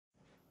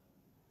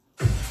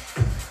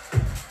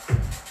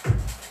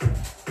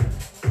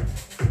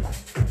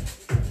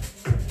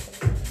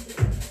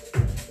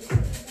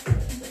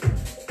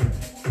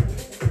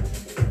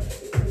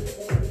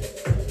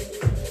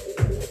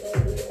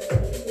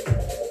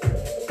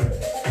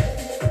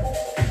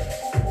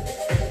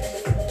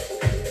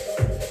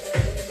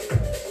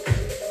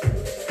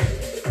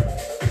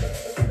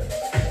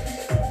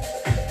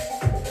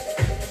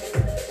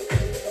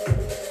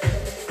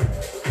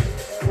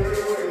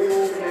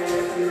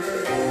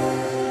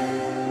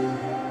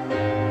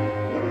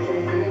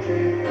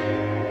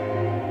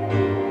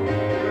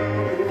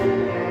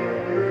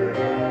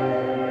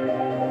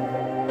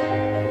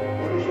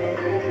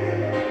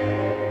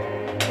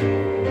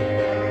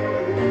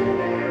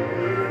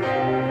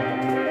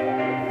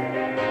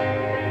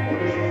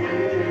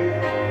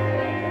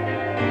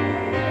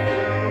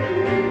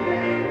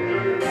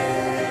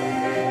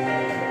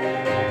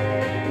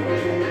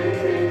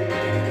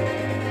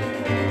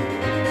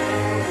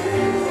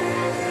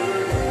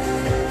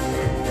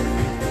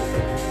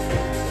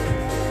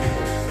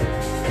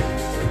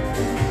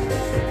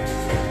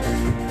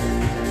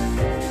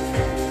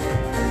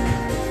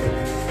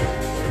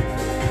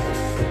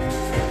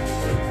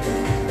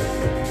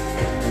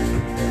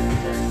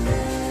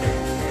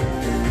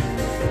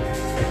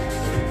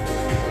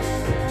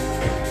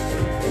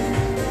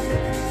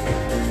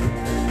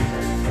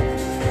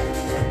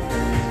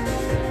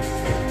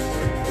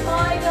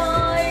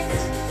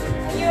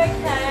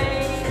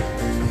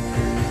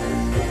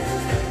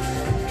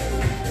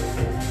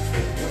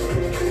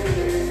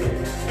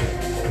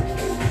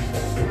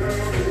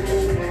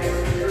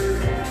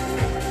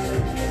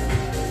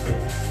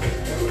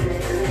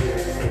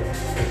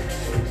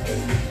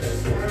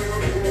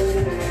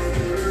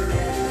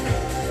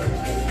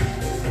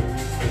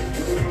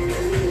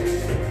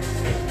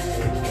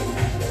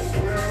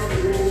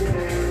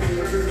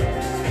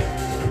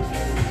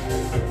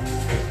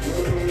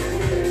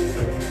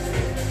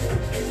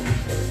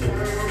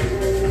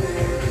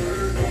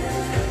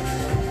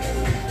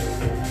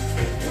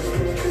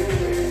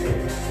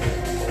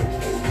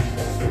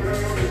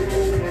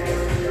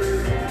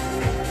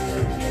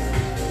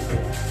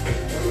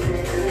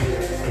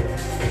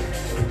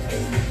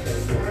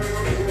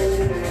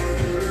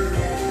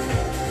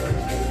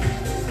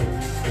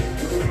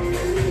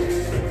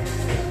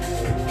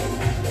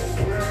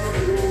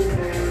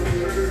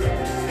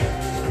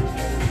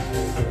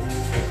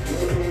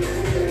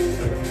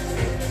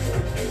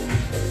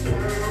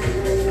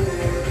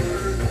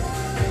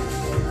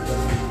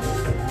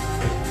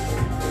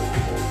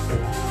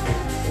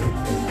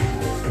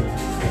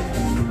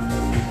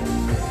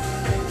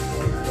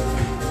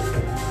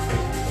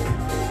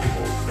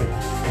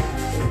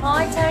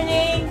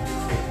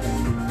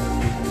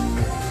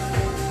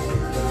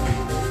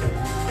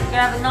We're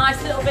gonna have a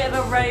nice little bit of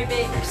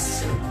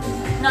aerobics,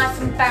 nice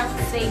and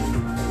bouncy.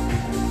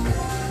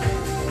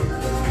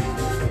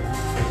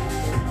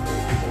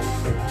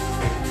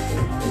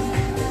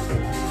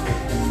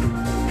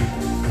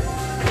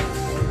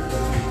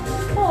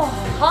 Oh,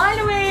 hi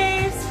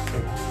Louise.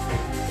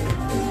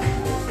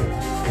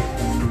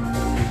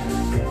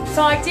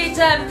 So I did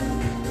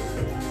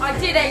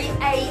a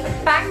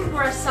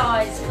Bhangra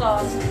size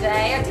class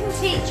today. I didn't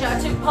teach it, I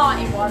took part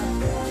in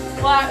one.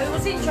 Well, it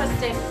was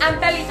interesting,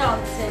 and belly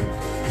dancing.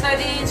 So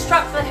the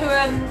instructor who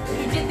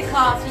did the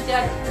class, he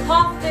did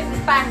half of it was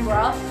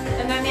Bhangra,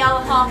 and then the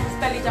other half was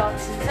belly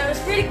dancing. So it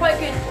was really quite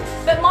good.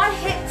 But my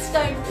hips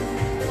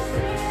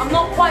I'm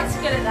not quite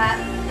so good at that.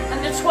 And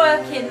the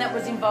twerking that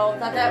was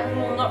involved,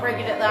 I'm not very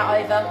good at that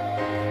either.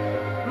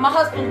 My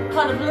husband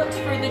kind of looked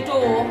through the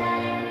door.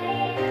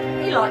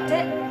 He liked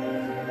it.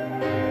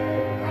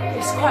 It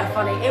was quite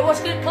funny. It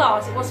was a good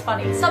class, it was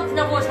funny. It's something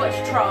I've always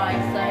wanted to try,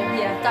 so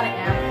yeah, I've done it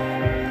now.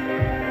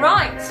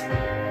 Right.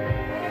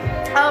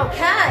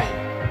 Okay.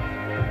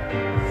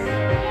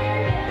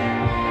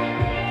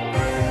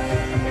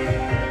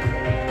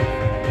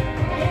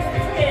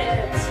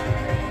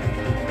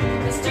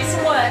 Let's do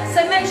some work.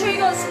 So make sure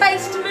you've got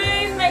space to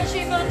move, make sure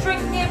you've got a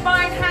drink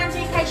nearby and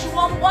handy in case you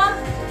want one.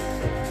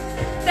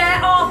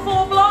 There are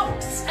 4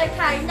 blocks.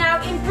 Okay, now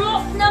in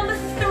block number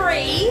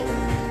 3,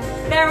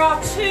 there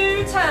are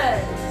 2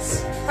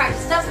 turns.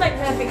 Practice does make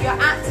perfect, you're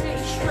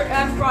absolutely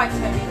right,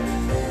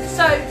 Tony.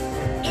 So,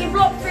 in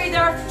block 3,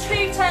 there are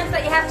 2 turns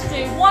that you have to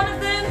do. One of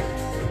them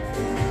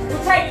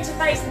will take you to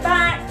face the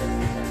back,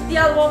 the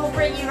other one will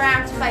bring you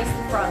around to face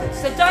the front.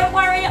 So don't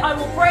worry, I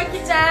will break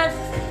it down,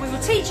 we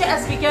will teach it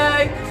as we go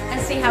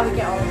and see how we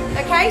get on.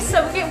 Okay,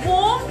 so we'll get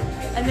warm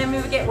and then we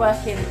will get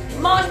working.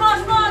 March,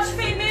 march, march,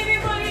 feet moving,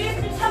 body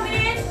lifting, coming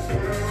in.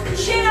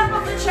 Chin up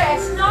off the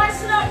chest,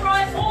 nice and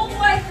upright all the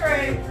way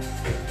through.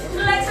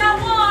 Legs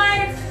out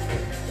wide,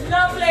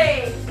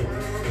 lovely.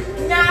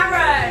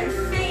 Narrow,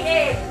 feet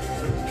in.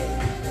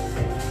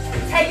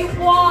 Take it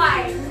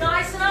wide,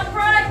 nice and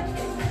upright.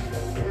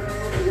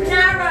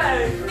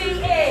 Narrow,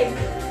 feet in.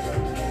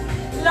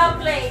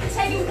 Lovely.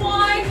 Take it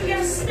wide, you're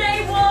going to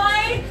stay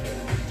wide.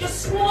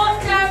 Just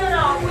squat down and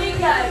up. We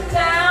go,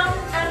 down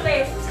and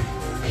lift.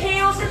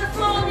 Heels to the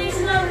floor, knees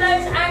and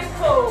those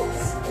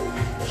ankles.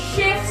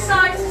 Shift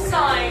side to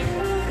side.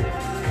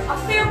 I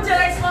filmed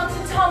legs once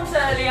and Tom's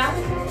earlier. I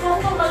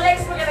thought my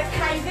legs were going to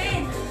cave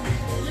in.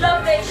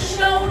 Lovely.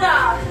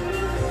 Shoulder.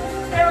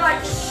 They're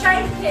like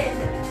shaking.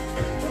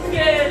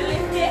 Good.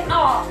 Lift it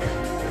up.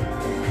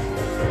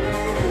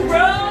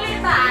 Roll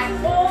it back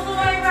all the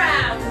way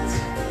around.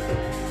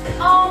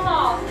 Arm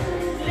up.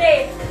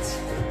 Lift.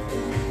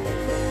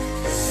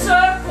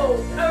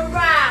 Circle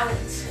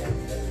around.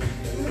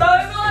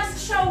 Mobilise the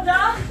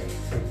shoulder.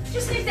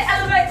 Just need to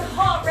elevate the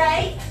heart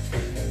rate.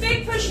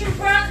 Big push in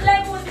front,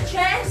 level with the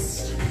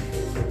chest.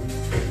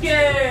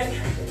 Good.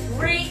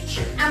 Reach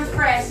and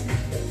press.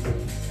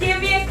 Give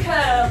me a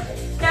curl.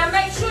 Now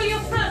make sure your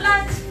foot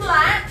lands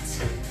flat.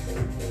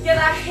 Get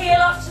that heel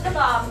up to the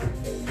bum.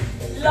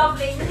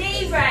 Lovely.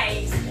 Knee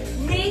raise.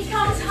 Knee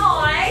comes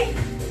high.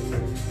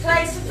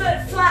 Place the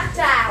foot flat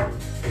down.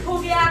 Pull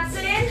the abs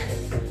in.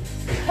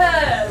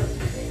 Curl.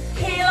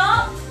 Heel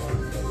up.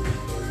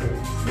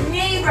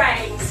 Knee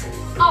raise.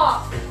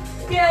 Up.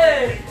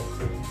 Good.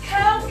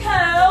 Curl,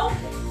 curl.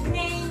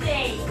 Knee,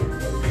 knee.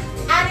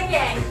 And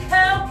again.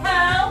 Curl,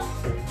 curl.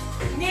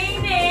 Knee,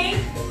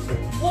 knee.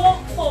 Walk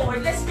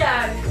forward. Let's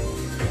go.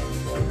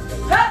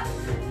 Hup.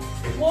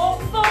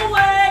 Walk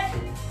forward.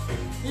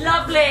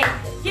 Lovely.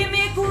 Give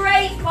me a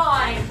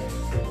grapevine.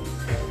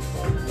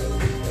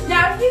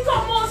 Now, if you've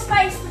got more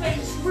space than me,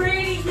 just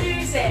really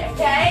use it,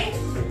 okay?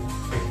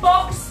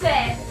 Box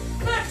step.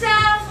 Foot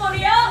down,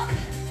 body up.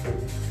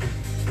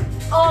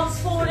 Arms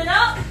forward and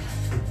up.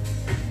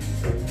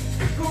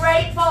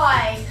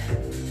 Grapevine.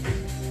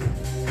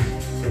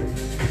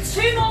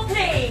 2 more,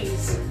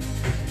 please.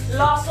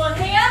 Last one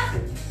here.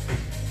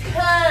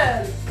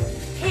 Curl.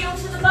 Heel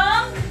to the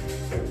bum.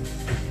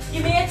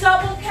 Give me a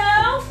double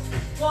curl.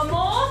 1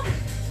 more.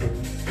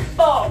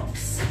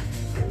 Box.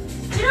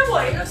 Do you know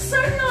what? It looks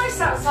so nice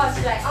outside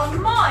today. I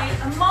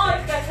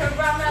might go for a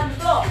round around the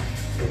block.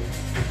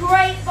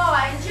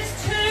 Grapevine. Just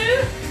 2.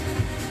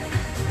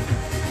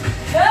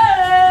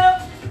 Curl.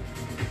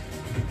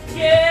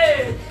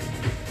 Good.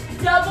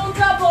 Double,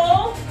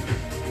 double.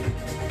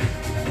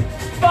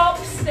 Box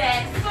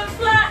step. Foot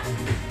flat.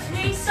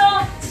 Knee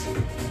soft.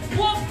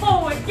 Walk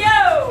forward.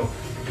 Go.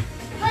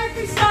 Hope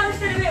you're starting to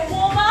feel a bit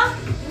warmer.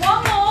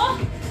 1 more.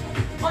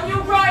 On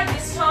your right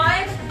this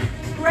time.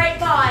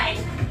 Grapevine.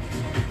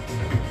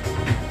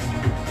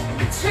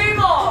 2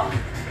 more.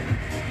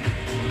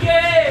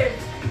 Good.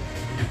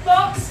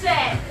 Box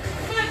step.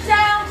 Foot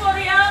down,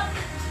 body up.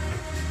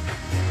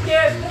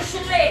 Good. Push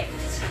and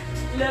lift.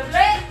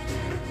 Lovely.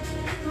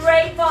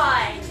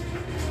 Grapevine.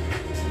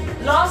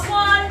 Last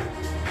one.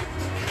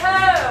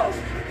 Curl.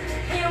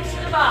 Heel to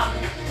the bum.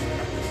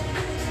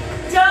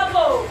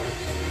 Double.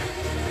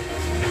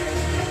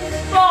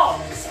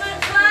 Box. Foot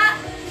flat.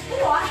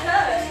 Oh, I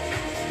hurt.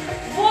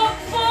 Walk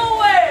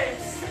forward.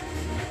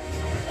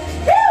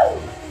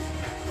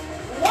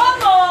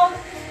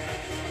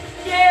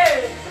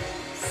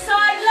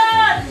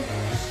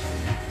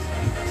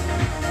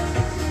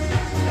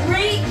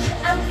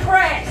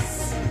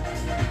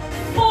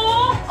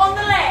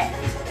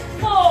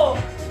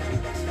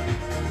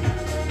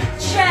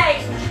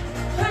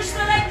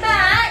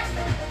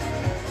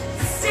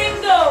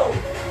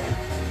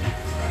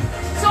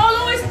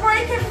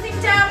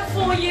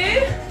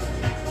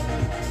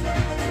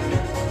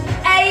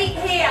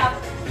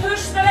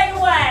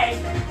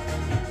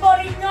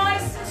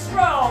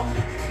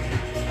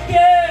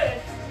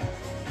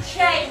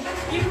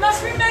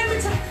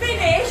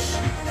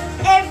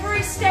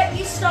 every step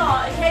you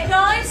start, okay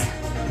guys?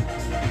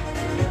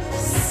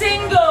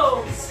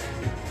 Singles.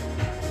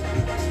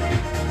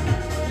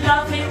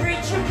 Lovely,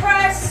 reach and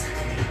press.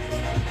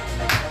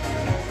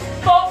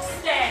 Box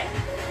step.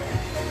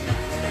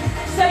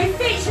 So your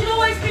feet should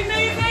always be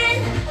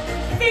moving.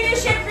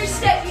 Finish every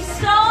step you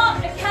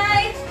start,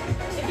 okay?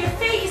 If your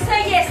feet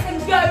say yes, then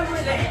go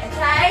with it,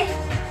 okay?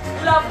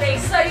 Lovely,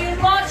 so you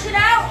march it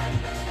out.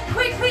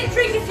 Quick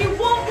drink if you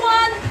want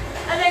one,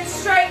 and then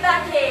straight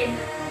back in.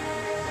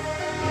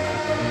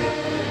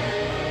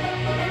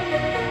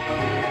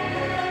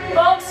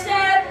 Box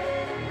step.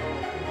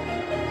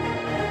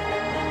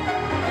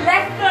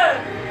 Left foot.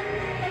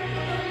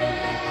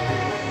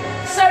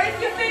 So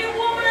if you're feeling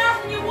warm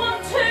enough and you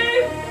want to,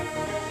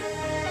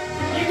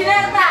 you can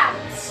add a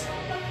bounce.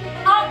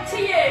 Up to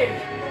you.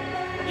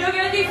 You're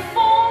going to do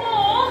 4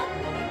 more.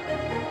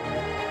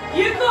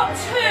 You've got 2.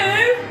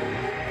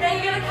 Then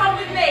you're going to come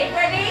with me.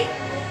 Ready?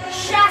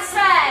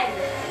 Chasse.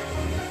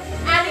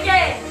 And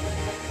again.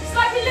 It's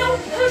like a little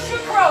push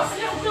across, a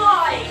little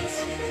glide.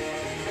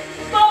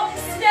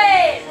 Box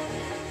step.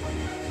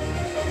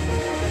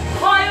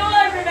 High or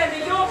low, remember,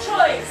 your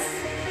choice.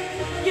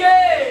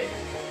 Good.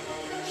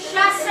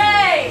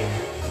 Chasse.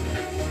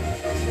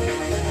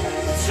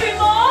 2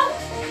 more.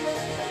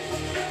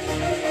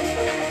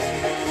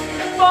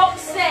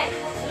 Box step.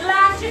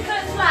 Land your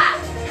foot flat.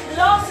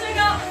 Last leg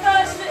up,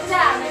 first foot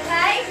down,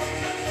 okay?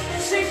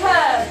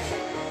 Superb.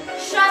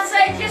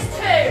 Chasse, just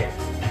 2.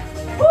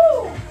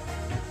 Woo!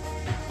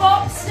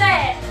 Box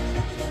step.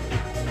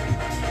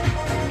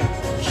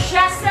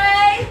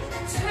 Chasse,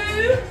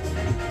 2.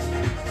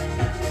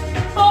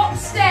 Box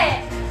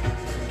step.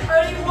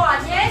 Only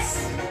 1, yes?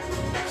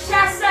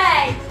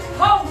 Chasse.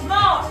 Hold,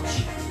 march.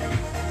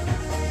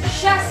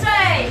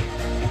 Chasse.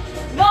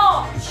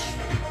 March.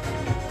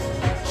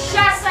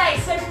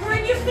 Chasse. So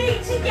bring your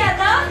feet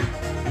together.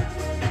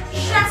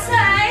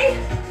 Chasse.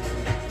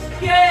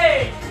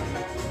 Good.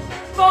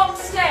 Box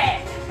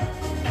step.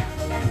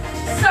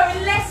 So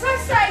unless I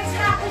say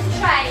tap and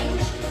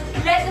change,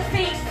 let the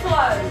feet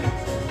flow.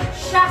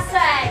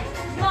 Chasse.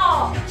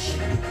 March.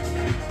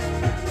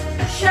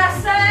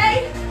 Chasse.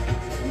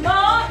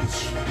 March.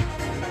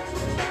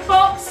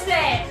 Box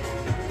step.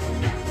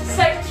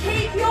 So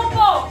keep your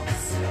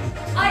box.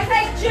 I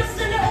take just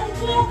a little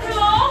walk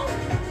along.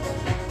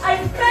 I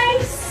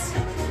face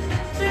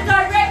the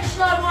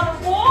direction I want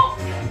to walk,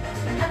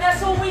 and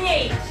that's all we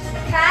need,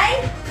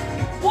 okay?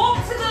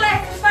 Walk to the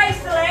left,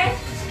 face the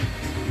left,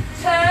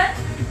 turn,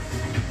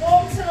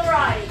 walk to the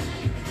right.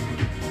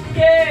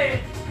 Good.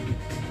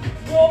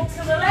 Walk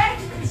to the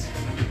left.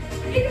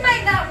 You can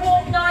make that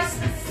walk nice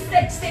and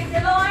sexy if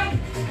you like.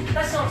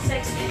 That's not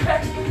sexy.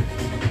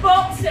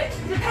 Box it.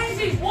 Depends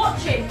who's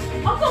watching.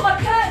 I've got my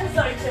curtains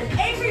open.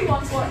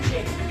 Everyone's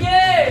watching.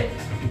 Good.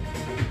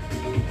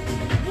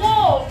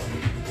 Walk.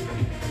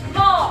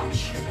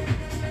 March.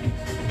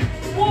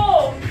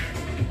 Walk.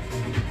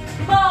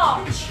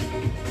 March.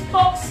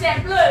 Box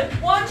step. Look.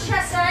 1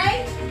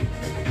 chasse.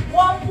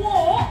 1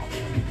 walk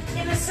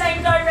in the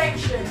same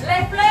direction.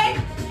 Left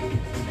leg.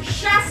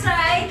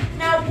 Chasse.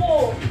 Now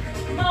walk.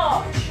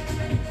 March.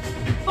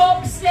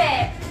 Box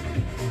step.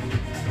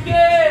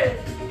 Good.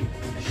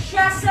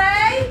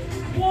 Chasse.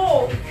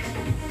 Walk.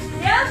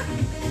 Yeah?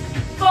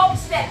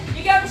 Box step.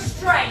 You're going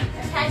straight.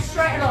 Okay,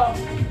 straight along.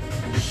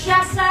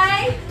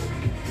 Chasse.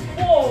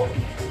 Walk.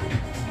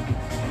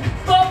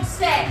 Box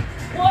step.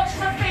 Watch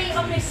my feet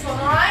on this one,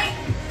 alright?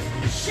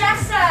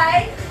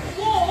 Chasse.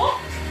 Walk.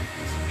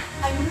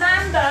 I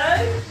mambo.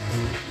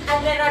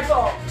 And then I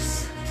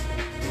box.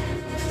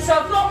 So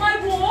I've got my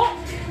walk.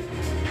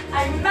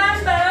 I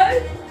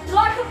mambo.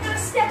 Like I'm going to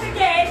step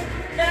again.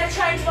 Then I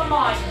change my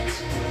mind.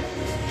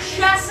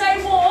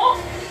 Chasse walk,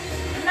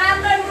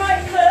 mambo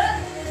right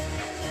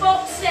foot,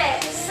 box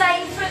step,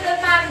 same foot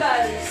that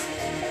mambos.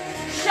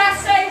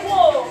 Chasse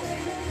walk,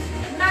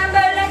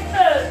 mambo left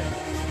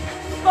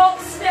foot,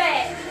 box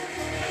step.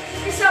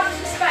 Give yourself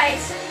some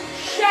space.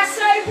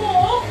 Chasse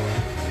walk,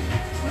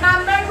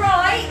 mambo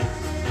right,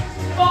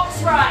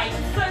 box right,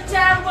 foot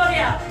down, body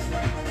up.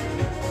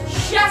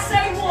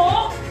 Chasse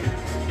walk,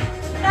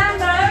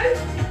 mambo,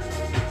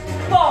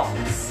 box.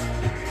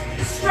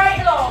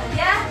 Straight along,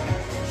 yeah?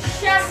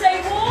 Chasse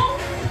walk,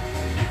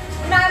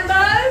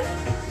 mambo,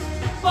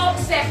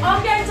 box step.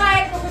 I'm going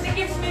diagonal because it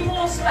gives me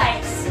more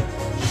space.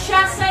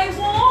 Chasse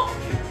walk,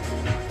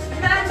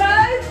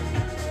 mambo,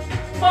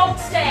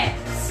 box step.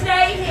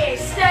 Stay here,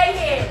 stay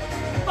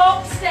here.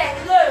 Box step,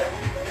 look.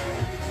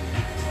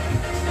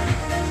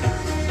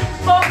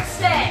 Box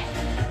step.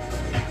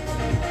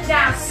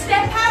 Now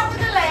step out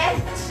with the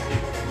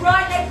left,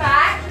 right leg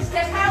back.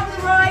 Step out with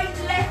the right,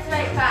 left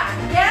leg back,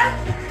 yeah?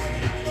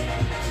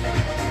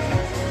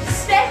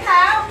 Step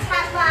out,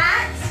 tap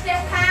back,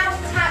 step out,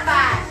 tap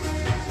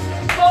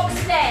back. Box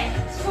step.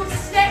 It's called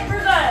step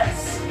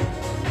reverse.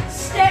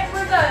 Step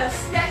reverse.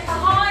 Step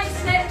behind,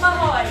 step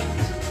behind.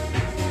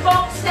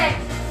 Box step.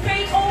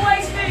 Feet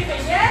always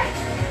moving, yeah?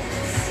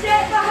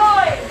 Step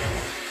behind.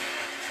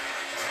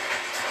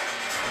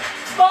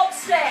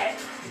 Box step.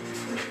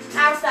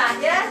 How's that,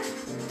 yeah?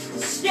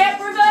 Step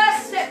reverse,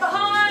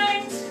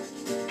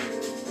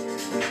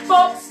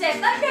 box step.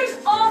 That goes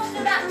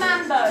after that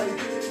mambo.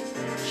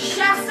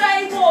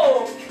 Chassé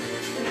walk.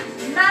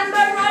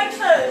 Mambo right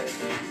foot.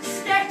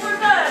 Step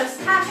reverse.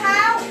 Tap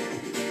out.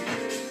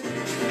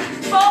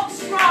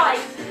 Box right.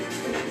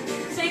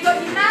 So you've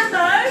got your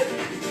mambo.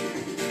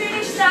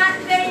 Finish that,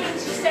 then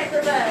into step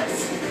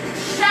reverse.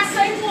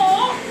 Chassé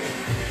walk.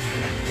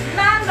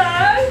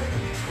 Mambo.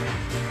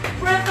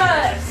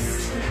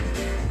 Reverse.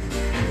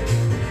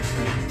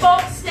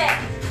 Box step.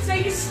 So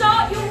you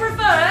start your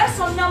reverse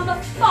on number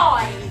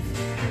 5.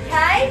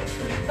 Okay?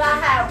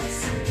 That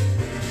helps.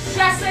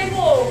 Chassé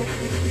walk.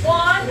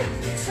 1,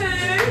 2,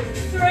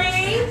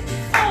 3,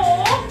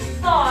 4,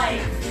 5.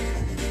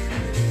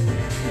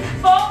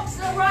 Box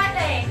the right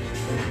leg.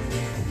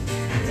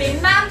 So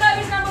mambo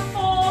is number 4,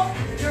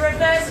 your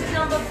reverse is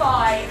number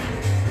 5.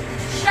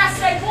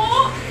 Chassé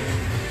walk.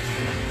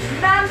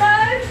 Mambo.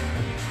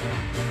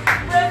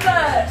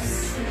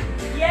 Reverse.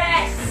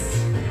 Yes.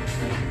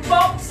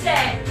 Box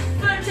step.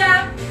 Foot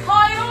down,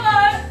 high or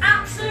low,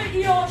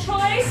 absolutely your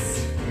choice.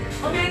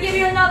 I'm going to give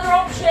you another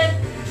option.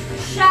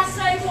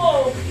 Chassé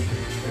walk.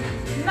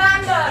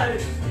 Mambo.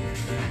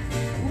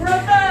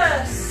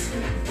 Reverse.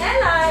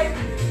 Hello.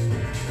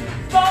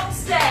 Box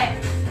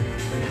step.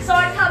 So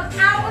I come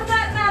out of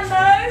that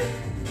mambo,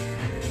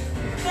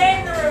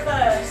 then the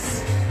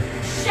reverse.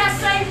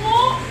 Chassé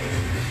walk.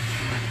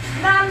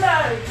 Mambo.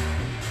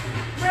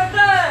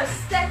 Reverse.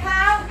 Step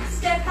out,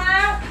 step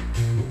out.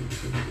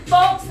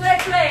 Box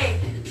left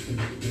leg.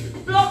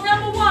 Block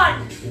number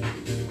 1.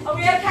 Are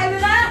we okay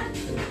with that?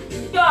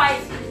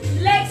 Guys,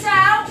 legs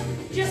out,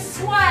 just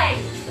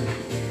sway.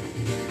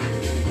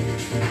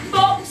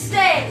 Box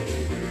step.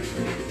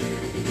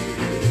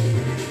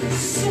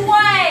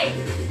 Sway.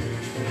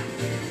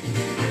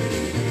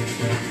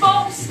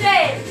 Box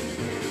step.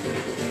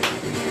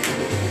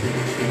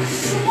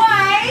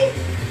 Sway.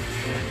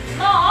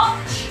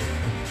 March.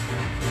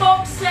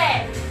 Box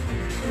step.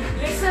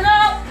 Listen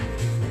up.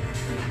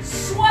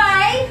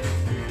 Sway.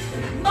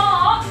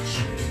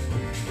 March.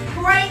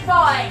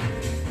 Grapevine.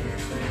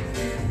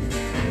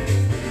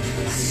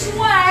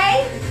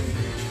 Sway.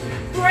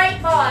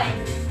 Grapevine.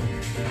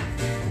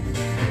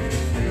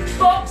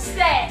 Box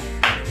step.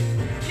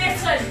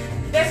 Listen,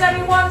 there's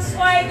only one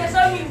sway, there's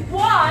only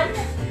one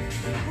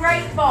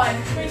grapevine,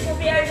 which means we'll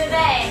be over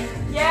there.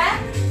 Yeah?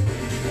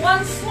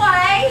 One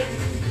sway,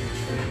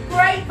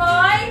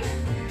 grapevine,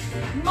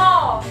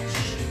 march.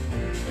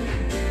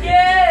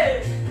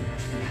 Good.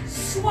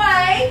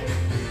 Sway,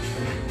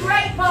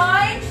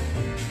 grapevine,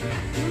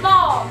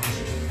 march.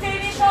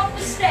 Finish off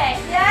the step,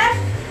 yeah?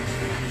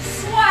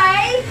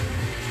 Sway,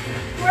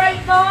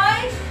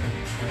 grapevine,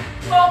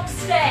 box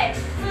step.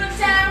 Foot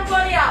down,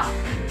 body up.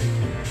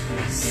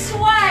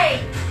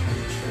 Sway,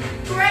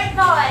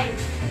 grapevine,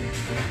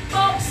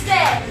 box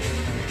step.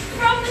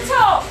 From the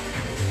top,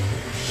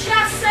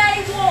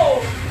 chassé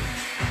walk.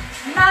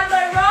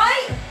 Mambo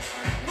right,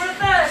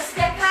 reverse,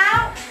 step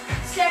out,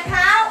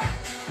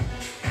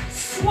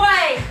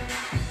 sway,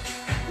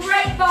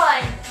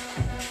 grapevine,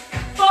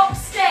 box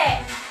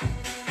step.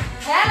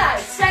 Hello,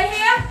 stay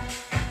here,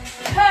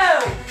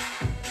 curl.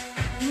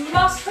 You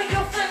must put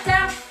your foot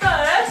down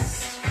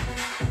first,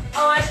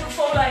 otherwise you'll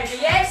fall over,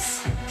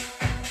 yes?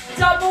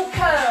 Double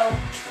curl.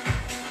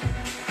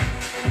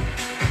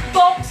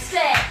 Box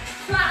step.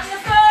 Flatten the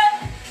foot.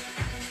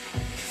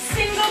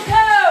 Single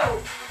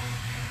curl.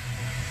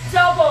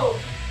 Double.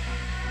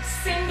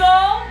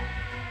 Single.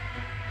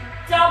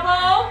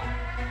 Double.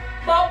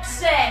 Box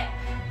step.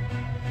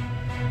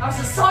 That was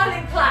a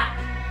silent clap.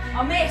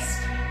 I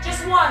missed.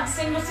 Just one.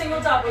 Single, single,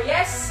 double.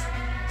 Yes?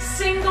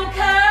 Single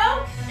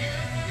curl.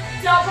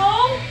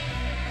 Double.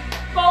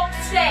 Box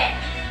step.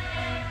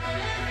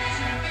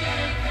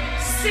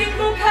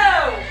 Single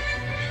curl,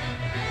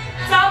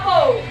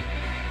 double,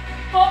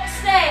 box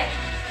step.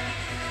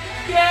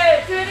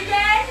 Good, do it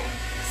again.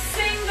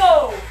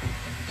 Single,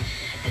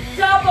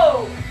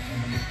 double,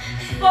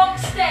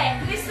 box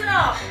step. Listen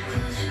up.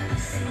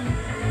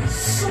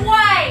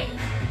 Sway,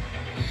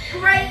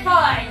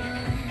 grapevine,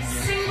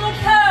 single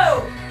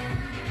curl,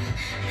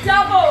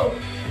 double,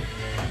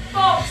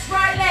 box,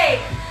 right leg,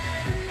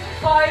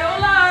 high or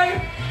low.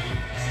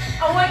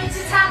 I want you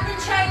to tap and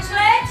change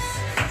legs.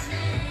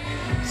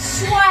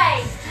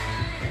 Sway,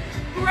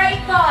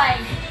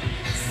 grapevine,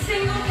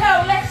 single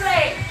curl, left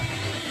leg,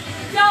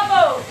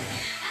 double,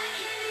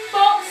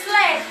 box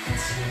left,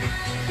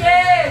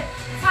 good,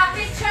 tap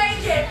it,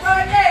 change it,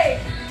 right leg,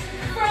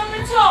 from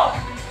the top,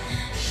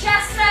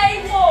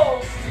 chassé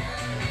walk,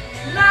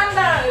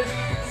 mambo,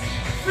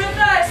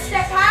 reverse,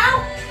 step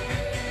out,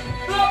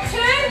 block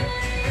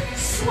 2,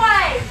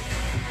 sway,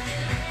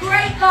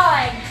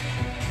 grapevine,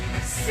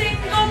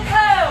 single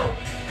curl,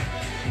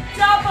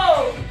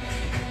 double,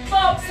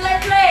 box,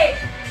 left leg.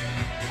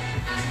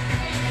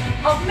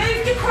 I've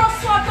moved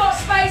across so I've got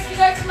space to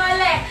go to my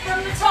left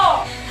from the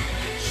top.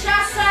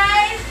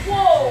 Chassé,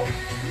 walk,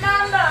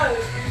 mambo,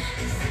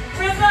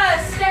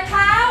 reverse, step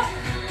out,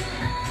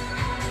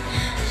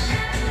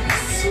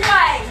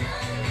 sway,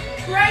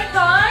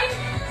 grapevine,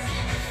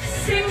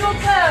 single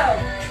curl,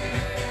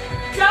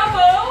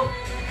 double,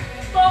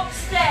 box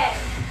step.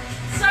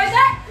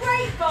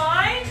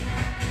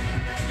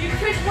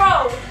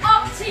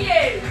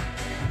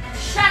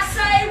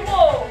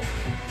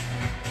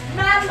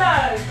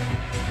 mambo,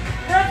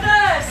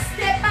 reverse,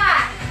 step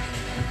back,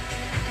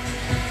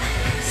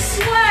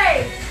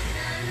 sway,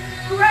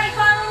 great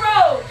final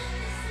roll,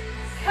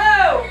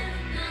 curl,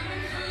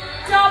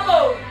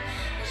 double,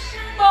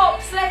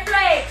 box, left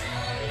leg.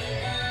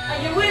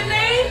 Are you with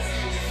me?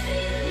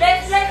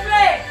 Left, left,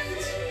 left.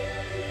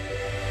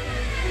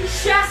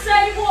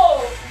 Chassé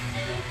walk.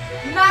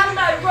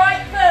 Mambo,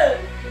 right foot.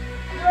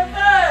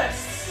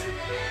 Reverse.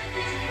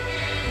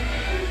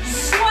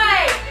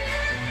 Sway.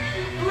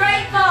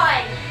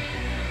 Grapevine.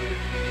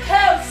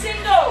 Curl,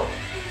 single.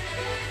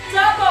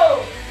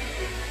 Double.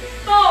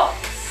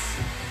 Box.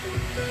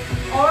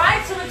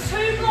 Alright, so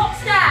we're 2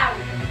 blocks down.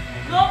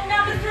 Block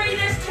number 3,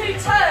 there's 2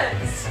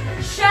 turns.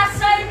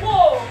 Chassé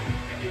walk.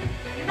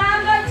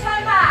 Mambo,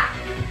 turn back.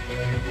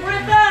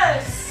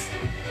 Reverse.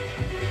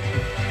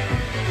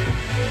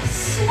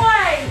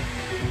 Sway.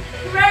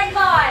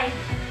 Grapevine.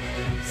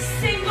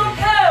 Single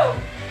curl.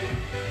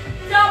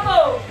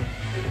 Double.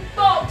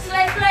 Box,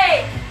 left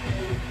leg.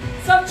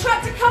 So I've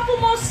chucked a couple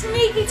more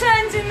sneaky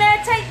turns in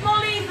there. Take them or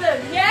leave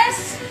them.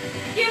 Yes?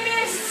 Give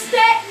me a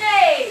step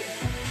knee.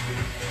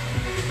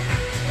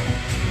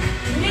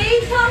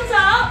 Knee comes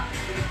up.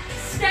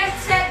 Step,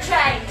 step,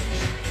 change.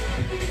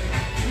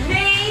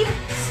 Knee,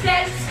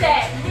 step,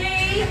 step.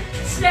 Knee,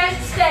 step,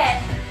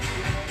 step.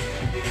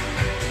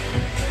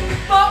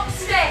 Box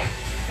step.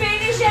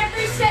 Finish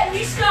every step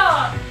you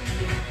start.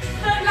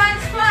 Foot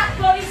lands flat,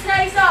 body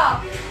stays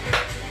up.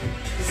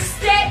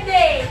 Step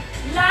knee.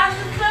 Land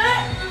the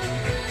foot.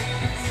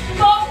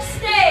 Box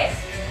step.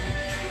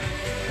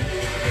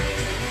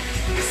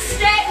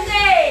 Step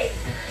knee.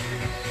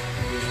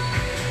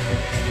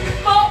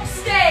 Box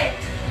step.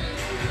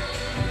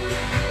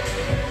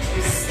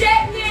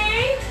 Step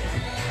knee.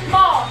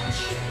 March.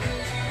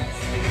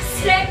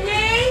 Step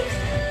knee.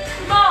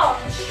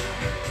 March.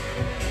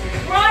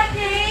 Right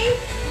knee.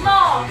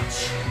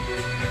 March.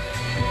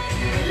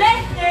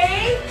 Left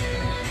knee.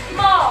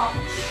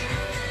 March.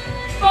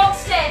 Box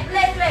step.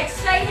 Left leg.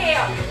 Stay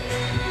here.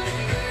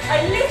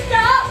 I lift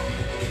up.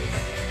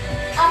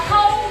 I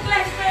hold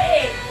left foot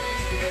in.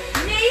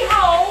 Knee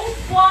hold.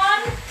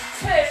 1,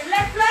 2.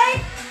 Left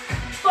leg.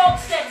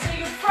 Box step. So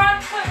your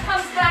front foot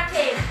comes back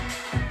in.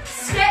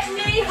 Step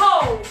knee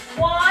hold.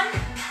 1,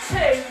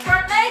 2.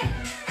 Front leg.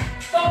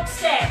 Box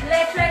step.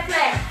 Left, left,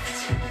 left.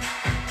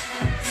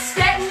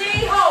 Step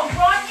knee hold.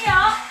 Right knee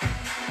up.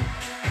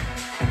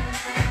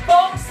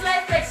 Box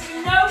left leg. So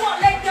you know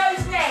what leg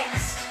goes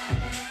next.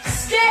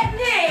 Step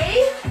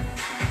knee.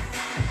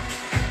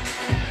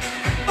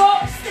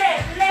 Box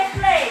step. Left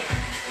leg.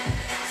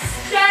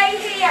 Stay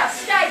here.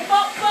 Stay.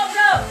 Box, box,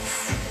 box.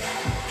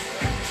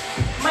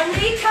 My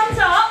knee comes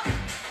up.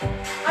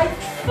 I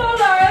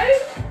follow.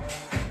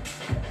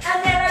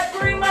 And then I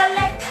bring my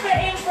left foot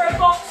in for a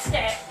box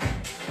step.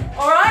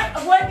 Alright?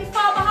 I won't be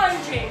far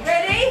behind you.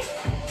 Ready?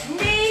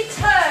 Knee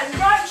turn.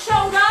 Right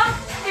shoulder.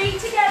 Feet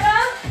together.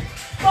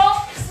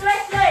 Box,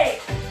 left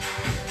leg.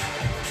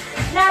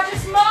 Now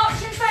just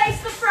march and face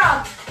the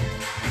front.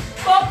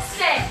 Box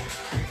step.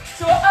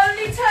 So we're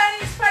only turning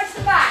to face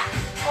the back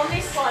on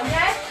this one,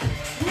 yeah?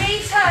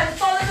 Knee turn.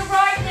 Follow the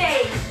right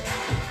knee.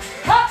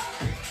 Up.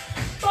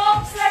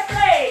 Box, left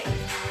leg.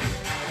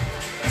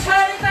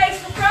 Turn and face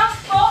the front.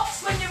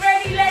 Box when you're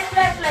ready. Left,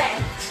 left,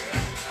 left.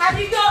 Have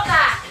you got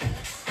that?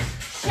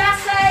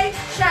 Chassé,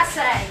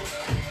 chassé.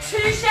 2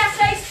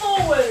 chassés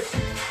forward.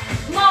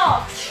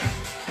 March.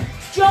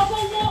 Jog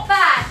or walk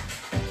back.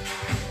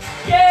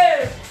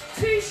 Good.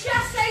 2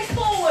 chassés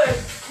forward.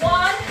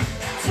 1,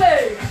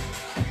 2.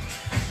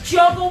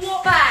 Jog or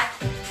walk back.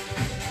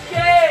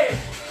 Good.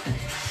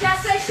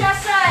 Chassé,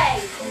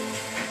 chassé.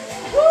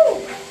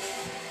 Woo.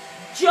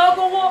 Jog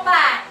or walk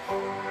back.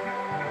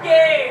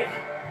 Good.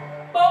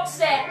 Box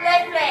step,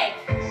 left leg.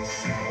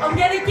 I'm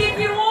going to give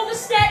you all the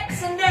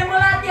steps and then we'll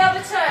add the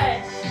other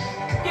turn.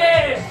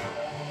 Good.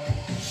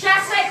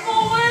 Chassé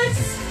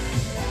forwards.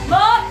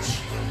 March.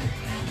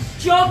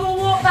 Jog or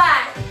walk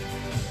back.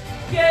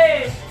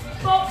 Good.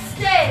 Box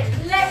step,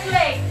 left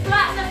leg.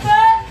 Flatten the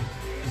foot.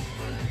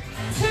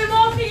 2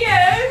 more for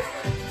you.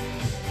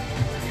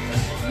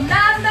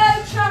 Mambo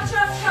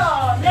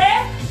cha-cha-cha.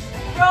 Left,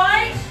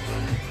 right.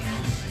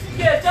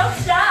 Good. Don't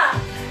stop.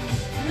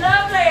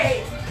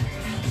 Lovely.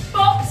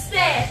 Box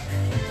step.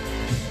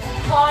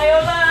 High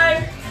or low.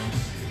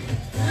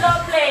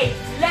 Lovely.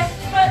 Left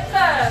foot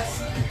first.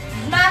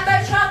 Mambo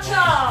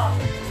cha-cha.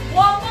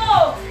 1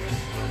 more.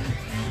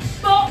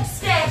 Box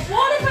step.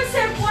 What if I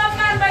said 1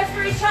 mambo,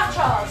 3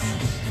 cha-chas?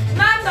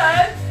 Mambo,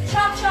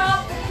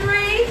 cha-cha,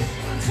 3,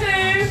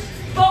 2,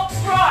 box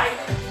right.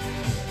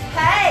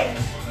 Hey.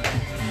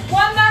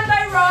 1 mambo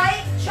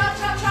right,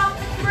 cha-cha-cha,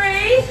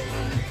 3.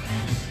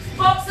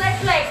 Box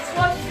left legs.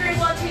 1, 2, 3,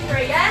 1, 2,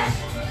 3, yeah?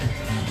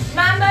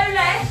 Mambo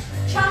left,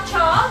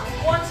 cha-cha,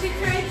 1, 2,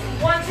 3,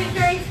 1, 2,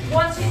 3,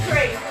 1, 2,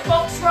 3.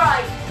 Box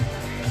right.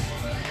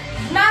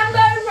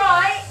 Mambo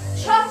right,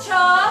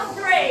 cha-cha,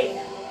 3.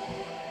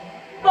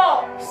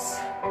 Box.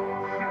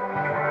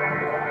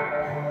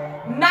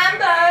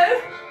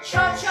 Mambo,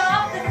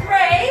 cha-cha, the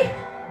 3.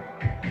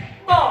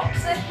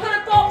 Box. Let's put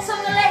a box on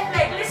the left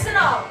leg. Listen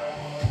up.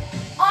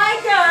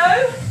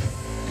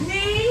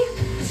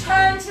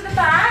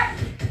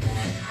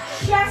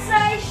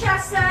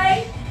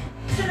 chasse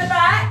to the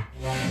back,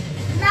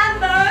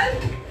 mambo,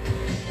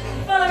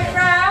 follow it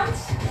round,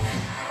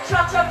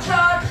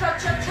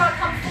 cha-cha-cha,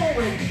 come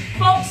forward,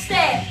 box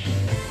step.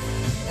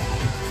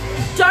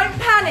 Don't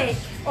panic,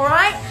 all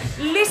right?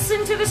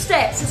 Listen to the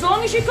steps. As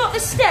long as you've got the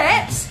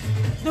steps,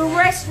 the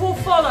rest will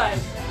follow.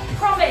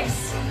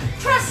 Promise.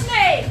 Trust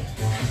me.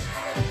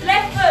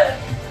 Left foot.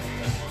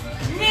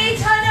 Knee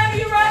turn over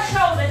your right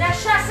shoulder. Now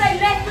chasse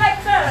left leg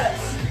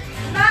first.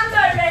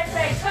 Mambo left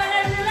leg. Turn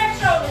over the left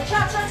shoulder.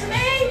 Cha-cha to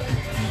me.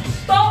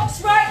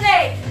 Box right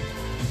leg.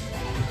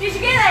 Did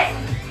you get it?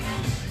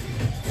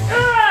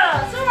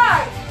 It's all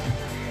right.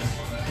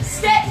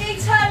 Step knee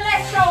turn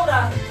left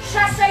shoulder.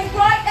 Chasse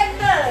right leg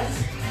first.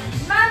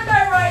 Mambo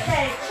right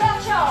leg.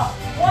 Cha-cha.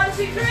 1,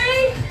 2,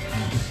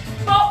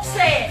 3. Box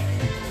it.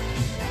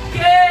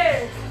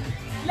 Good.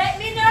 Let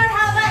me know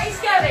how that is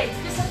going.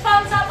 Just a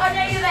thumbs up, I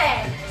know you're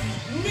there.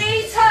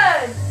 Knee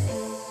turn.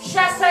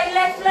 Chasse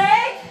left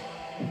leg.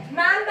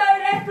 Mambo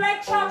left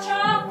leg,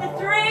 cha-cha for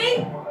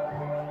 3.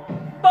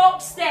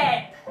 Box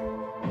step.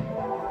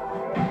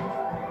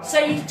 So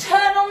you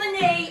turn on the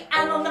knee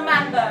and on the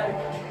mambo.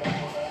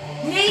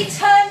 Knee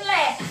turn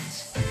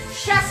left.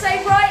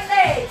 Chasse right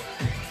leg.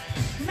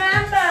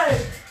 Mambo,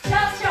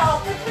 cha-cha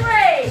for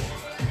 3.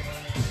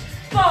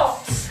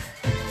 Box.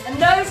 And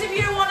those of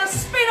you who want to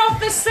spin off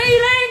the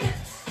ceiling,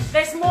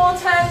 there's more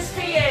turns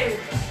for you.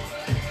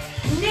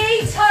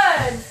 Knee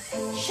turn,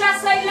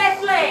 chasse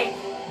left leg,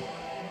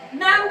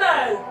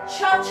 mambo,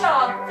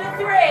 cha-cha for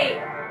 3,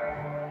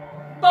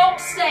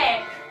 box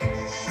step.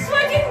 So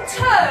I didn't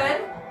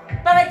turn,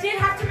 but I did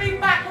have to move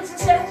backwards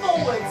instead of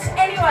forwards.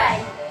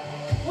 Anyway,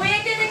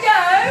 we're going to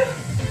go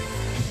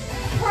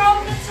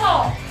from the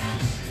top.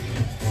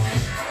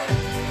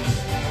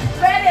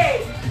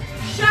 Ready,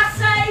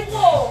 chasse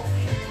walk.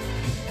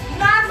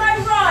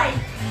 Mambo right,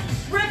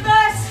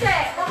 reverse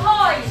step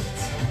behind,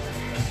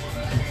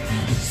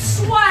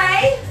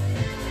 sway,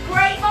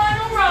 great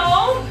final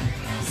roll,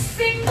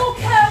 single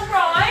curl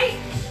right,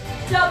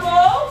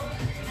 double,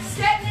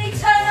 step knee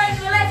turn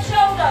over the left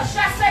shoulder,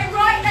 chasse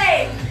right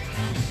leg,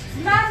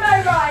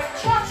 mambo right,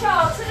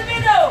 cha-cha to the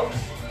middle,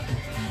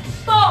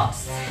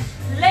 box,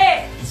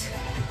 lift.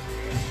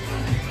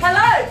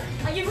 Hello,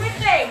 are you with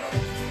me?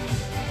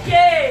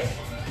 Good.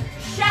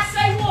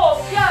 Chasse walk,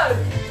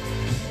 go.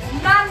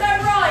 Mambo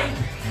right,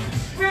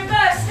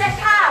 reverse, step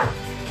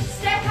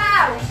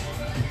out,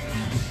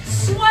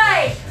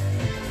 sway,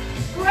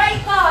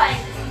 grapevine,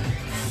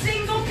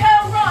 single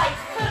curl right,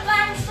 foot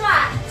lands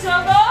flat,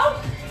 double,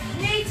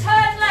 knee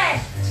turn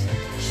left,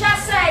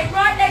 chasse,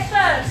 right leg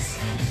first,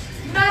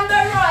 mambo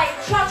right,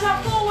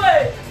 cha-cha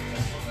forward,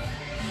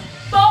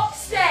 box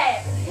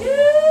step,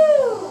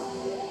 woo.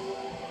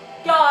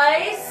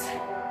 Guys,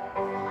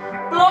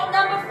 block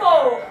number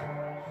 4.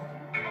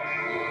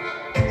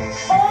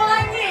 All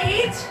I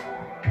need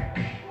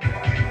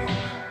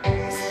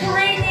is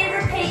 3 knee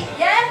repeat,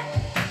 yeah?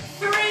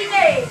 3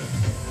 knee.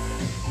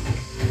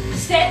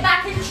 Step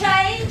back and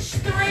change,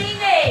 3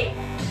 knee.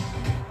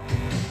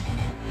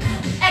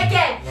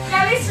 Again,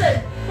 now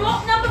listen,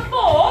 block number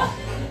 4,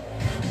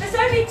 there's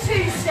only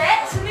 2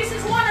 steps and this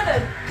is one of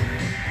them.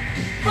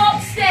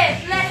 Box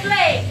step, left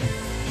leg.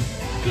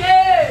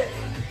 Good.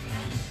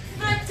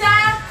 Foot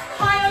down,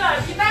 high or low.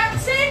 You're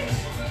bouncing.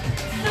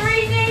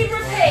 3 knee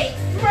repeat,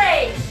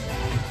 3.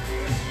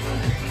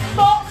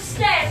 Box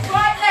step,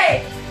 right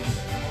leg.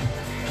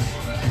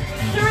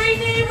 3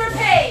 knee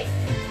repeat.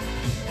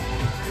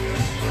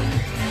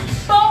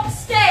 Box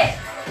step.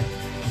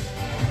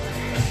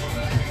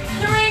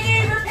 3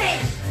 knee repeat.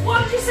 What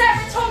did you say?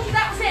 I told you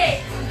that was it.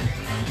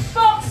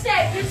 Box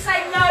step. You'd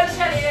say no,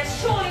 Shelley. There's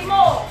surely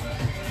more.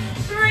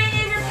 3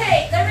 knee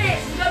repeat. There is.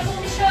 You don't call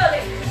me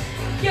Shirley.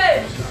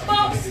 Good.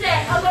 Box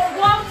step. I've got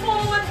 1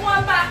 forward,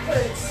 1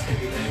 backwards.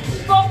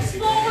 Box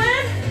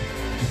forward,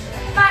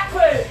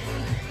 backward.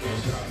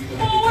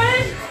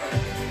 Forward,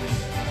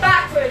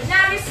 backward.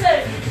 Now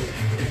listen,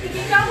 if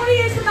you don't want to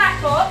use the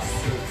back box,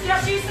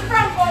 just use the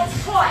front box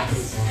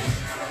twice.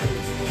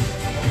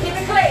 Keep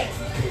it clean.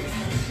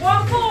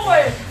 1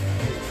 forward,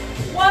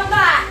 1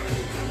 back.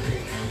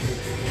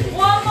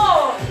 1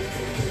 more.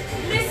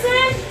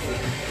 Listen,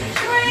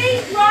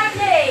 3 right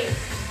knee.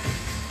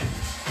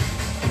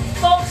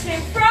 Box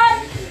in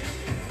front,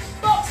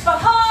 box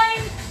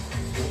behind,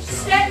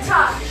 step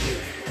touch.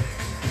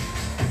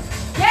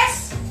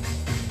 Yes?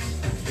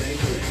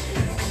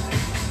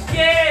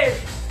 Good.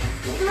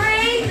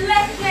 3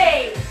 left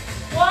knee.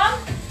 1,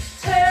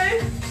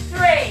 2,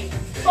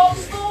 3.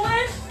 Box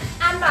forward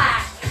and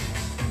back.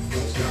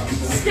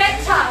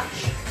 Step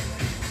touch.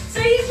 So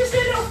you just do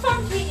a little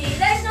funky knee.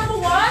 There's number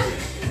 1,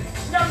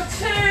 number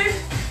 2,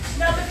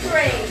 number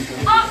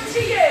 3. Up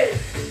to you.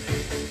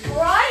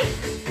 Alright?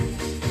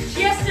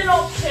 Just an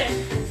option.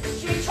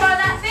 Should we try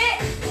that bit?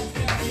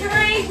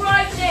 3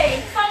 right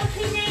knee.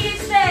 Funky knee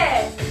is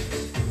there.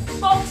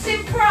 Box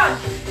in front.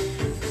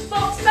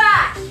 Box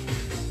back.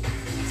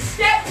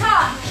 Step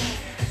touch.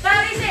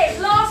 That is it.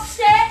 Last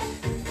step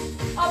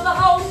of the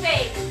whole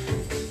thing.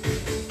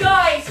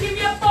 Guys, give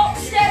me a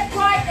box step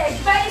right leg.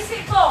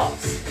 Basic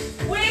box.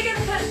 We're going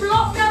to put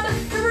block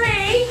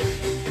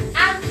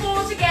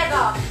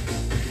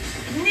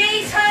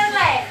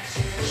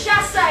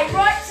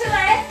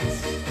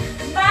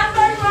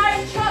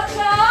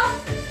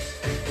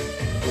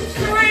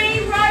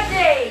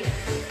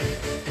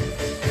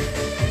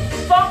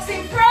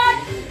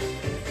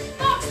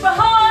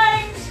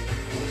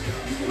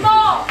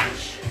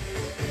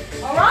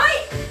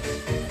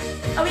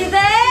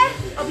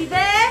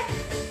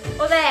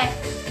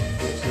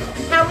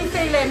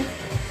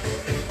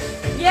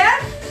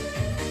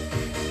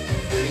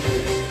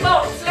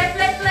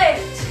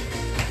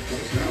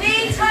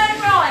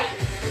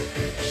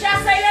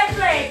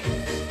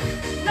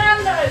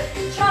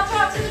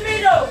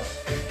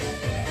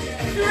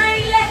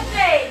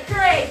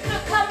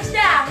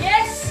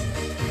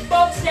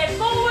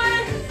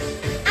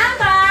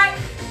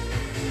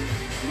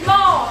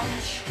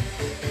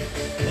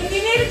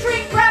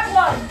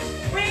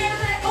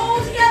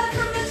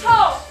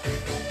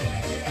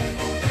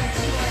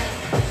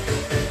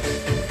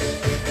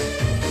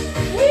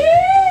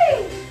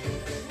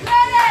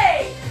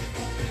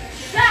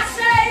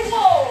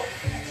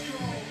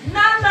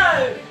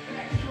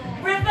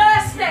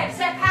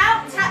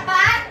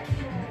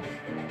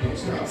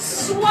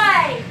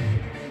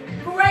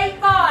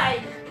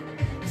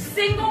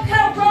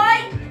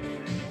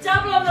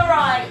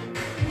right.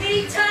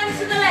 Knee turn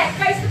to the left,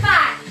 face the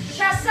back.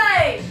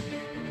 Chassé.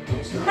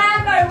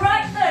 Mambo,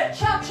 right foot,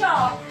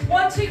 cha-cha.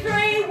 1, 2,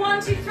 3,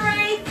 1, 2,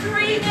 3,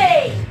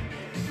 3D.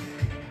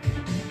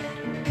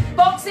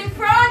 Box in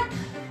front,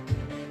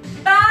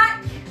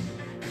 back,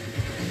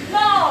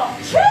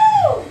 march.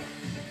 Woo!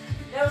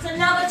 There was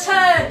another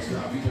turn.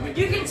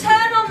 You can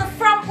turn on the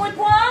frontward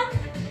one,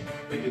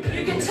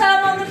 you can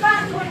turn on the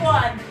backward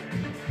one,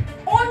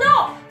 or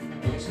not.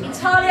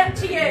 Entirely up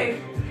to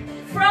you.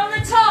 From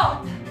the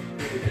top,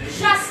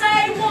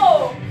 chassé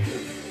walk,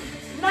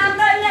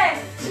 mambo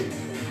left,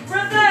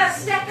 reverse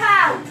step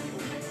out,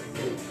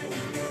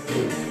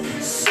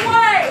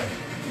 sway,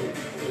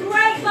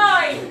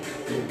 grapevine,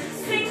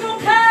 single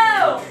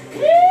curl,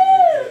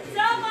 woo,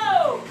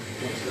 double,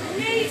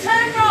 knee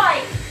turn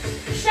right,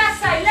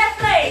 chassé left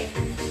leg,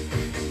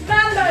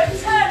 mambo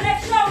turn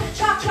left shoulder,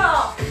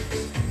 cha-cha,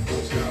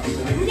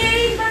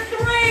 knee for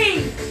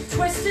 3,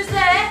 twisters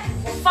there,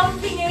 or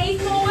funky knee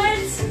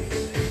forwards,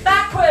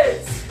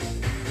 backwards,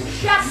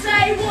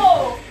 chassé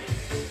walk,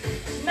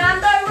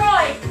 mambo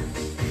right,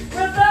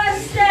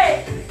 reverse step,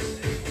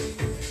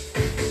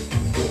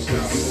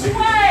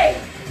 sway,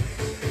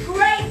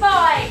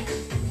 grapevine,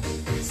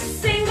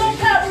 single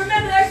curl,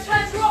 remember those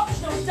turns are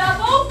optional,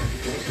 double,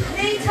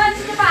 knee turn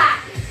to the back,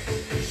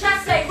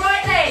 chassé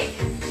right leg,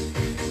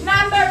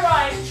 mambo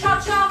right,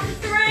 cha-cha for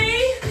 3,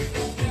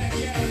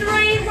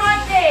 3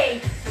 right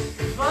knee,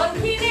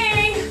 funky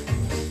knee,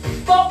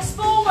 box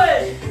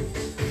forward,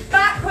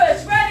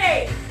 backwards,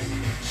 ready,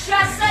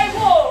 chassé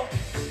walk,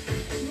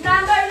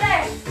 mambo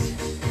left,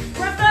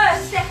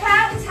 reverse, step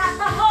out, tap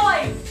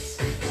behind,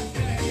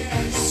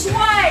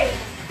 sway,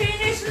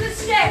 finish with a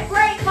step,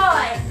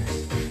 grapevine,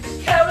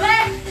 curl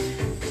left,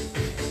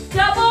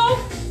 double,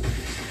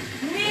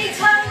 knee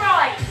turn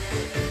right,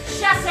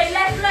 chassé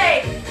left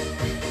leg,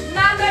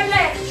 mambo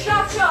left,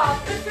 cha-cha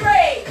for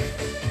 3,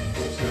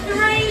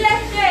 3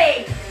 left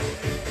knee,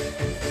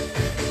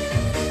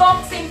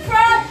 box in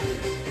front,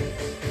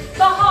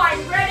 behind,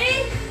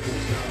 ready,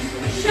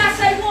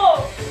 chassé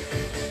walk,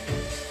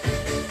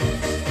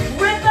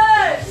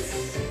 reverse,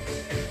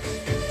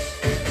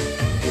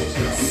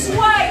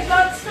 sway,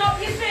 don't stop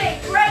your feet,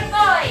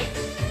 grapevine,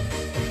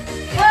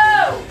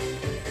 curl,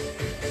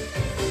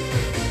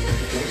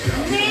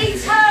 knee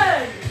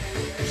turn,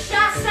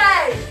 chassé,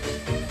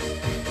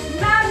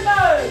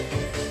 mambo,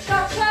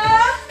 cha-cha,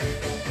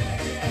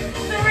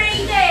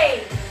 3D,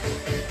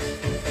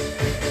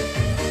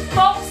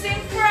 box in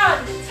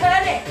front,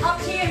 turn it, up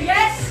to you,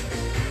 yes,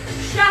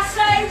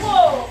 chassé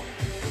walk,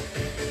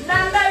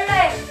 mambo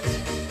left,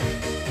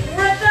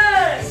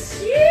 reverse,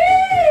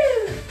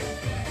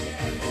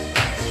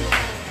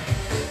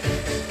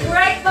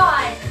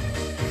 grapevine,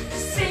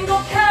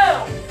 single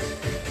curl,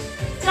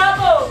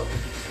 double,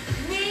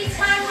 knee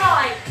turn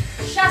right,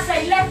 chassé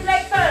left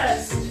leg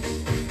first,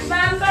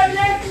 mambo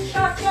left,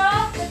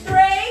 cha-cha for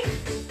 3,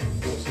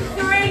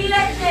 3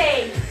 left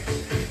knee,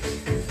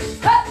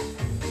 up,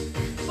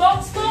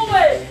 box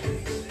forward,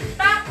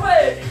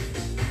 backward,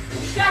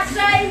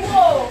 chassé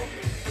walk,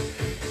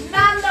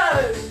 mambo,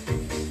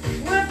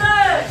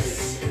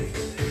 reverse,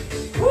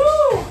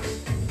 woo,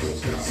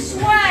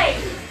 sway,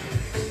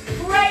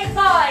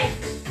 grapevine,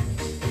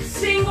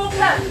 single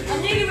curl.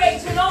 I'm nearly ready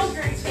to an old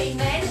routine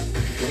then.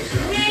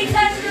 Knee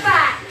turn to the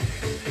back,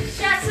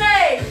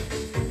 chassé,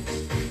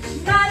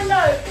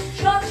 mambo,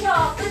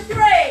 cha-cha for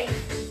 3,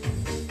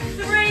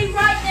 3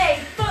 right knee,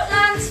 foot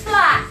lands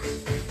flat,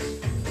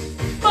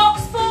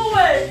 box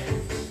forward,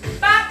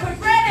 backward,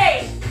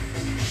 ready,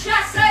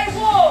 chassé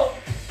walk,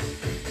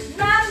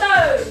 mambo,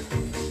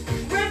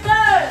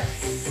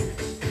 reverse,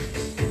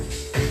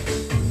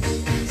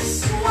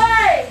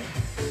 sway,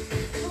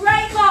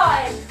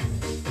 grapevine,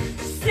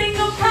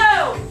 single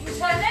curl, you can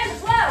turn them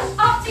as well,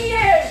 up to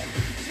you,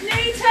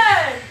 knee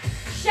turn,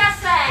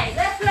 chassé,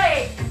 left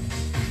leg,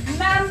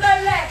 mambo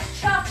left,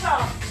 cha-cha,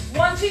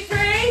 1, 2,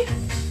 3,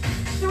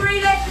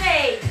 3 left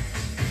knee,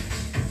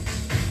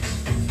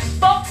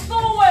 box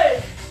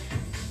forward,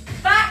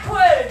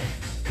 backward,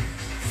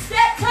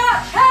 step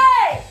touch,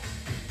 hey!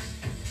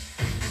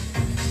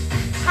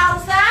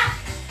 How's that?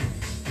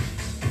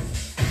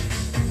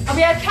 Are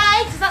we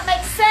okay? Does that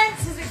make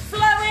sense? Is it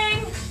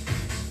flowing?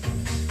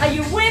 Are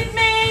you with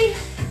me?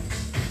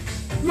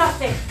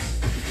 Nothing.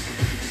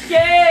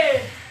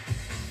 Good.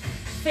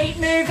 Feet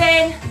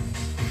moving.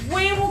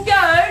 We will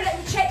go, let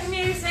me check the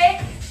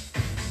music.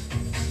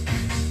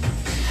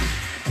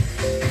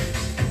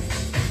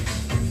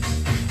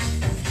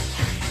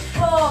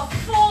 Oh,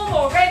 4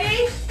 more,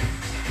 ready?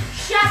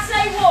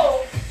 Chassé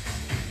walk,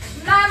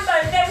 mambo,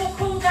 then we'll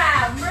cool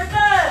down,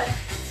 reverse,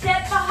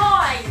 step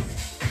behind,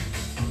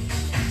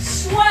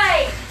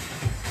 sway,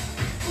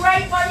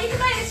 grapevine, you can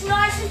make this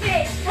nice and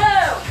big,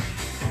 curl,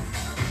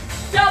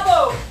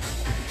 double,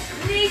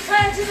 knee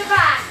turn to the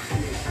back,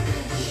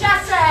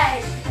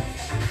 chassé,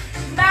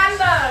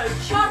 mambo,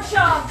 cha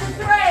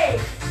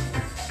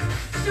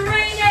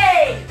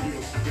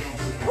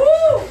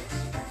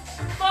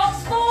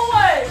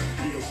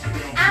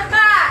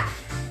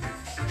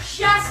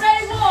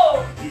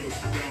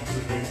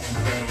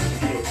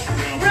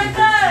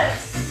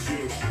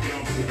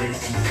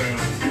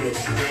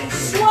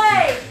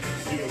Sway.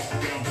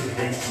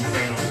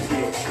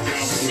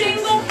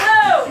 Single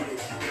toe.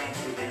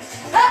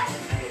 Up.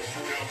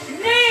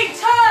 Knee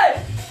toe.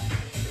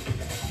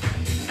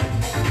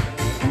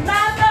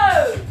 Mambo.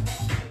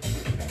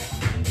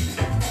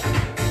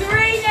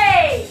 3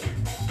 knee.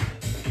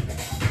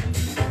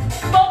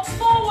 Box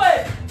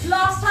forward.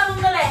 Last time on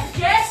the left,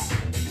 yes?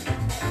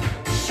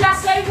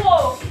 Chassé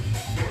walk.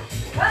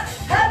 Up,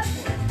 up.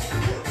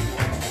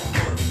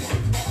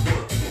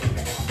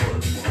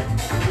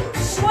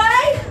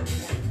 Sway.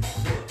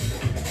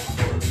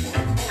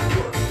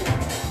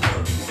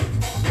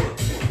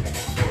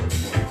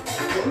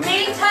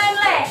 Knee turn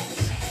left.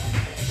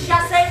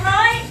 Chassé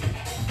right.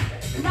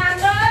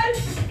 Mambo.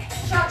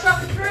 Cha-cha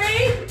for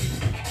 3.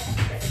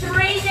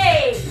 3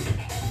 knee.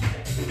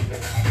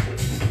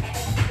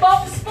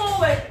 Box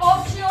forward.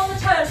 Option on the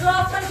toes.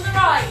 Last time to the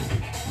right.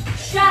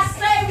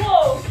 Chassé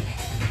walk.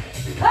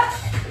 Up.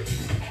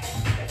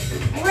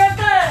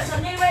 Reverse.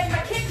 I'm nearly ready for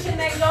my kitchen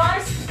then,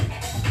 guys.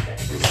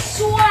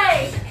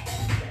 Sway.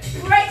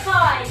 Break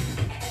line.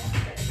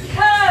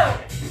 Curl.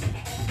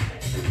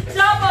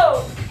 Double.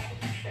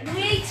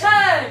 Knee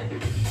turn.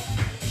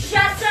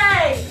 Chassé.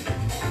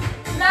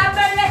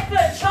 Mambo left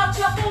foot.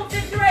 Cha-cha forward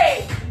to 3.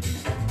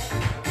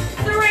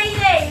 3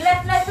 knee.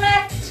 Left, left,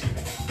 left.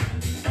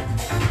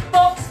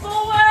 Box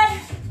forward.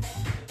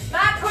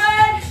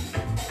 Backward.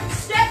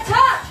 Step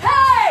touch.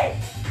 Hey!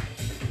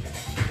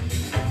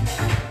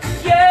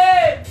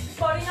 Good.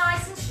 Body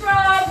nice and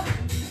strong.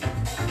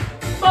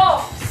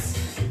 Box.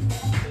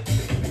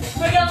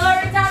 We're going to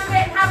lower it down a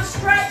bit and have a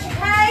stretch,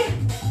 okay?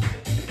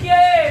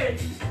 Good.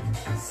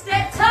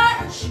 Step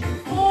touch.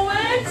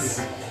 Forwards.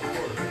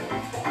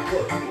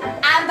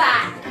 And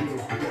back.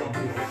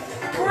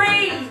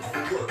 Breathe.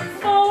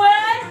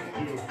 Forward.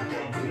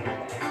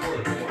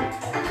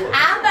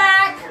 And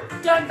back.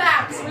 Don't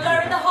bounce. We're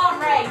lowering the heart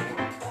rate.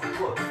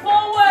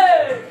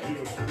 Forward.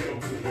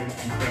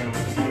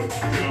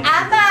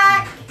 And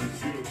back.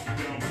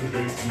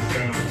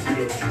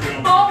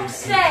 Box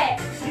step.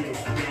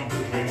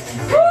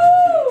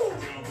 Woo!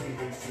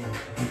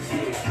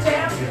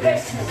 Down to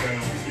business.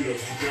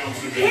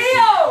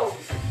 Heel.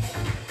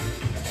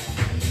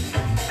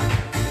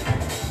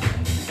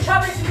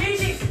 Trouble is the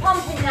music's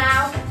pumping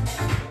now.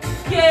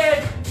 Good.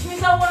 Which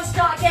means I want to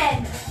start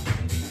again.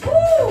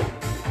 Woo!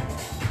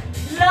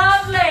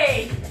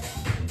 Lovely.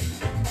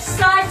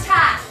 Side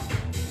tap.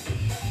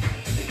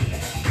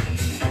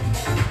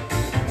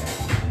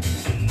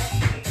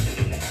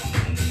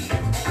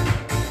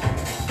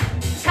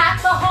 Tap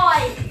the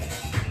high.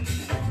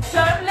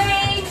 Don't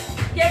lean.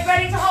 Get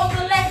ready to hold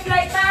the left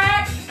leg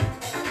back.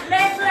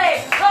 Left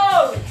leg,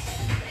 hold.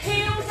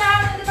 Heel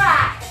down at the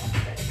back.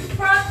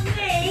 Front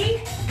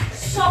knee,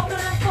 soften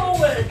and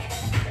forward.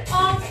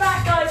 Arms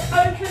back, guys.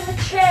 Open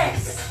the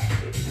chest.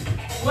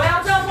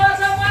 Well done, well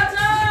done, well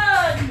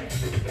done.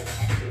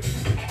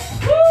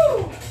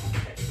 Woo!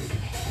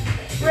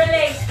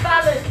 Release,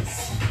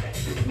 balance.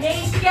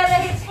 Knees together,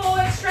 hips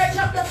forward, stretch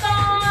up the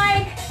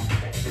thigh.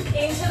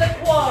 Into the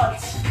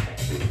quads.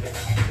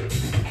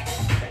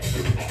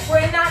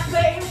 Bring that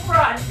foot in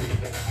front.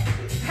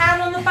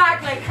 Hand on the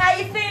back leg. How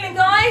you feeling,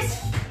 guys?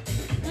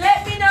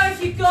 Let me know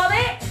if you got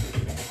it.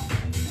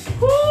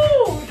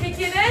 Woo!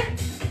 Beginning.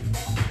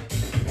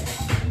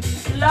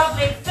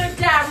 Lovely. Foot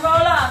down,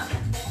 roll up.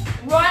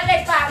 Right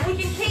leg back. We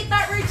can keep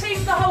that routine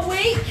for the whole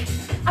week.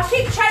 I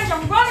keep changing.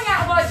 I'm running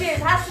out of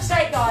ideas, I have to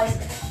say, guys.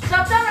 So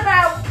I've done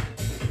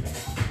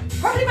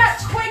probably about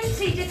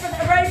 20 different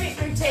aerobic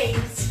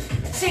routines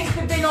since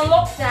we've been on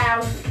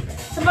lockdown.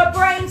 So my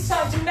brain's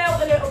starting to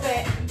melt a little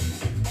bit.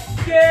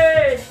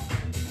 Good.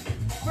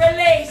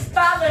 Release,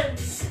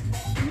 balance.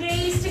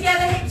 Knees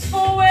together, hips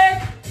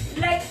forward.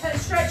 Legs that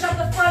stretch up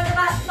the front of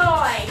that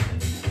thigh.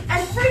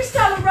 And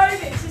freestyle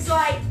aerobics is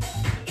like,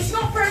 it's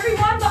not for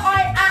everyone, but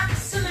I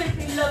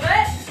absolutely love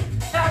it.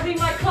 That would be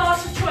my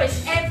class of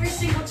choice every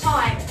single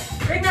time.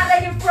 Bring that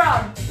leg in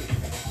front.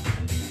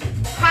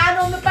 Hand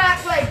on the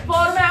back leg,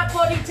 bottom out,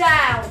 body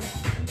down.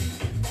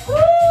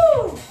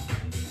 Woo!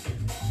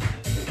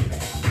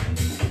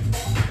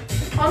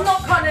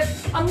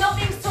 I'm not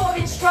being sort of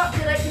instructor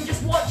that can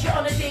just watch it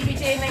on a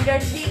DVD and then go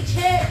teach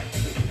it.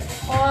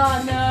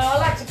 Oh no, I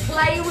like to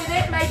play with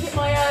it, make it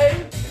my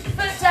own.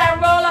 Foot down,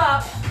 roll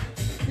up,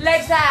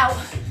 legs out.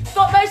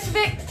 Got most of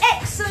it,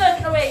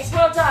 excellent Louise,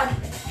 well done.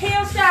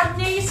 Heels down,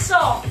 knees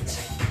soft.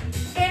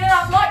 In and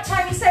up, like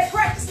Tony said,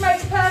 practice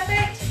makes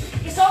perfect.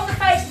 It's on the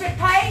Facebook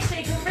page so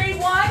you can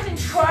rewind and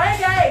try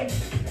again.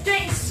 Do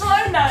it in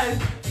slow-mo,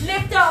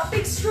 lift up,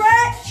 big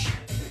stretch.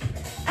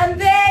 And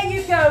there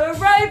you go,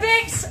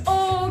 aerobics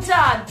all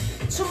done.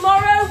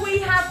 Tomorrow we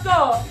have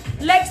got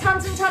legs,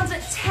 tons and tons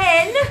at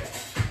 10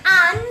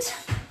 and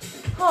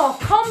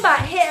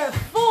combat hit at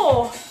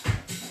 4.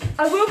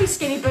 I will be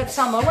skinny by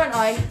summer, won't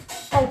I?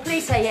 Oh,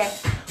 please say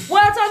yes.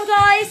 Well done,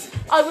 guys.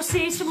 I will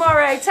see you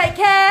tomorrow. Take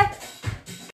care.